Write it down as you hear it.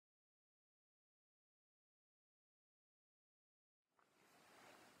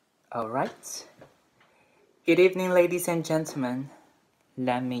Alright. Good evening, ladies and gentlemen.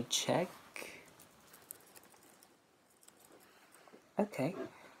 Let me check. Okay,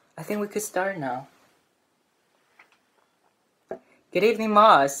 I think we could start now. Good evening,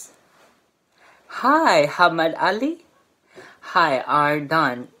 Mars. Hi, Hamad Ali. Hi,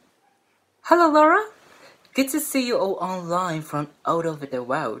 Ardan. Hello, Laura. Good to see you all online from all over the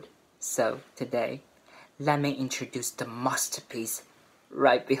world. So, today, let me introduce the masterpiece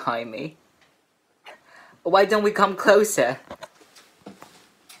right behind me. Why don't we come closer?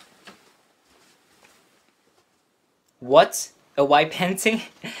 What? A white painting?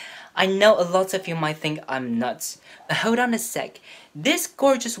 I know a lot of you might think I'm nuts, but hold on a sec. This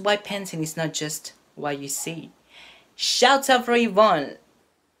gorgeous white painting is not just what you see. Shout out for Yvan.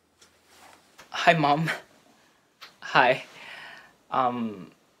 Hi, Mom. Hi.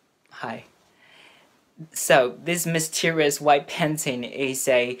 Hi. So, this mysterious white painting is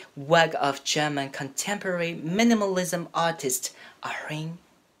a work of German contemporary minimalism artist Yvan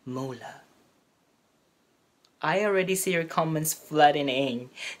Müller. I already see your comments flooding in,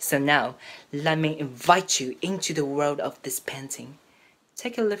 so now let me invite you into the world of this painting.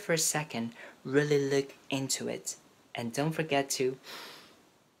 Take a look for a second, really look into it, and don't forget to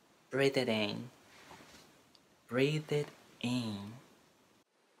breathe it in. Breathe it in.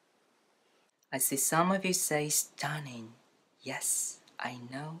 I see some of you say stunning. Yes, I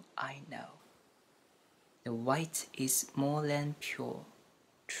know. The white is more than pure.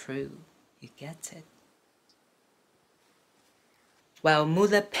 True, you get it. Well,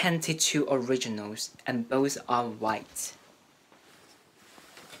 Müller painted two originals, and both are white.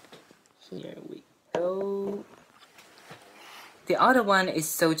 Here we go. The other one is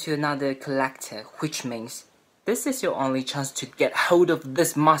sold to another collector, which means this is your only chance to get hold of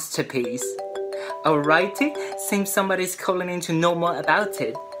this masterpiece. Alrighty, seems somebody's calling in to know more about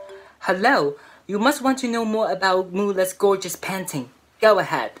it. Hello, you must want to know more about Müller's gorgeous painting. Go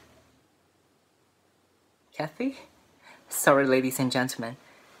ahead. Kathy? Sorry, ladies and gentlemen.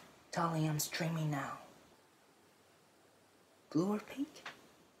 Darling, I'm streaming now. Blue or pink?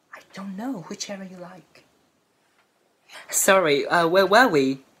 I don't know, whichever you like. Sorry, where were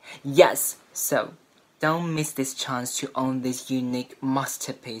we? Yes, so don't miss this chance to own this unique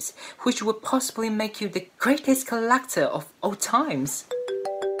masterpiece, which would possibly make you the greatest collector of all times.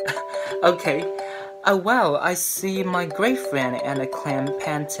 Okay, well, I see my great friend and acclaimed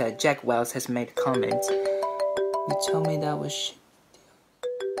painter Jack Wells has made a comment. You told me that was shit.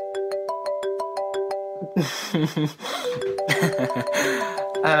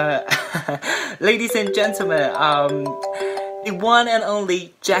 Ladies and gentlemen, the one and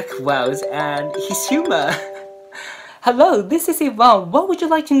only Jack Wells and his humor. Hello, this is Yvonne. What would you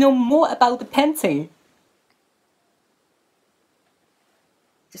like to know more about the painting?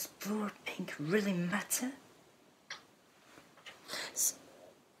 Does blue or pink really matter?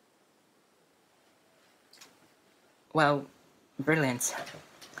 Well, brilliant.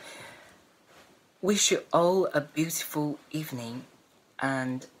 Wish you all a beautiful evening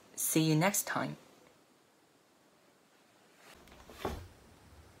and see you next time.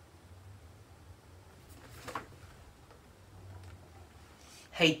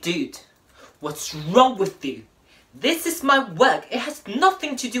 Hey dude, what's wrong with you? This is my work. It has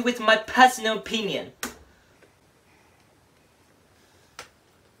nothing to do with my personal opinion.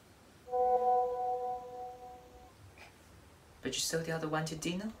 But you sold the other one to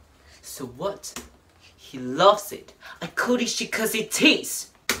Dino? So what? He loves it. I call it because it is.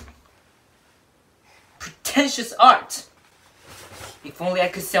 Pretentious art. If only I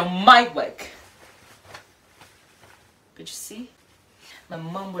could sell my work. But you see, my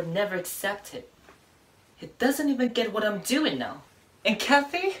mom would never accept it. It doesn't even get what I'm doing now. And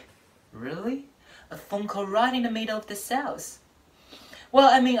Kathy? Really? A phone call right in the middle of the sales. Well,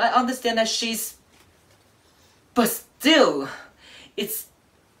 I mean, I understand that she's... But still, it's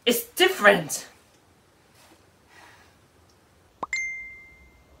different.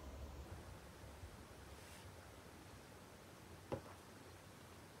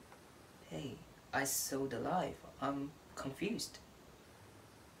 Hey, I sold alive. I'm confused.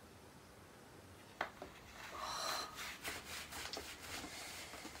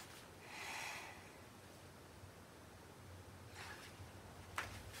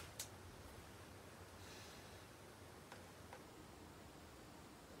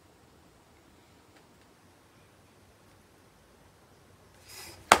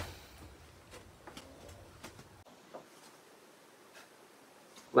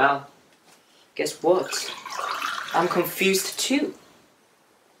 Well, guess what? I'm confused too.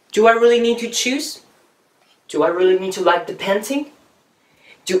 Do I really need to choose? Do I really need to like the painting?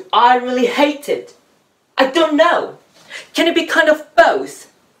 Do I really hate it? I don't know. Can it be kind of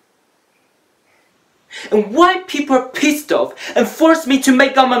both? And why people are pissed off and force me to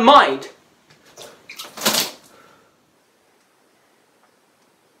make up my mind?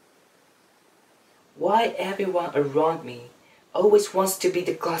 Why everyone around me always wants to be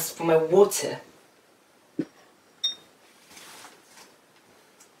the glass for my water?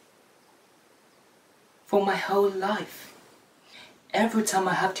 For my whole life, every time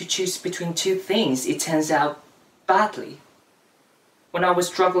I have to choose between two things, it turns out badly. When I was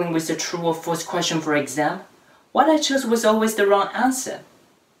struggling with the true or false question for exam, what I chose was always the wrong answer.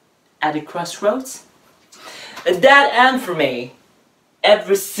 At the crossroads, a dead end for me,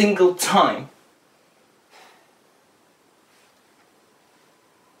 every single time.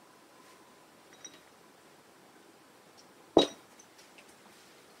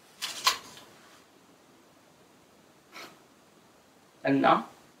 And now,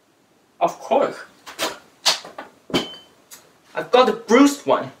 of course, I've got a bruised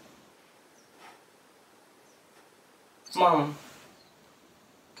one. Mom,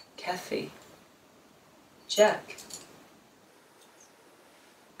 Kathy, Jack,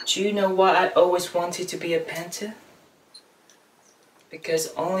 do you know why I always wanted to be a painter?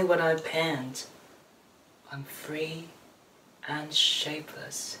 Because only when I paint, I'm free and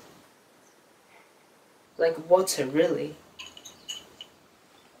shapeless. Like water, really.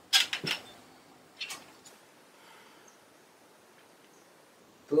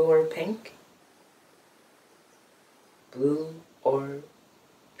 Blue or pink? Blue or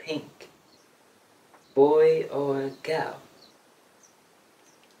pink? Boy or gal?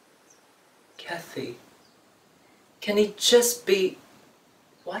 Kathy, can it just be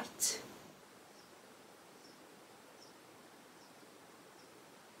white?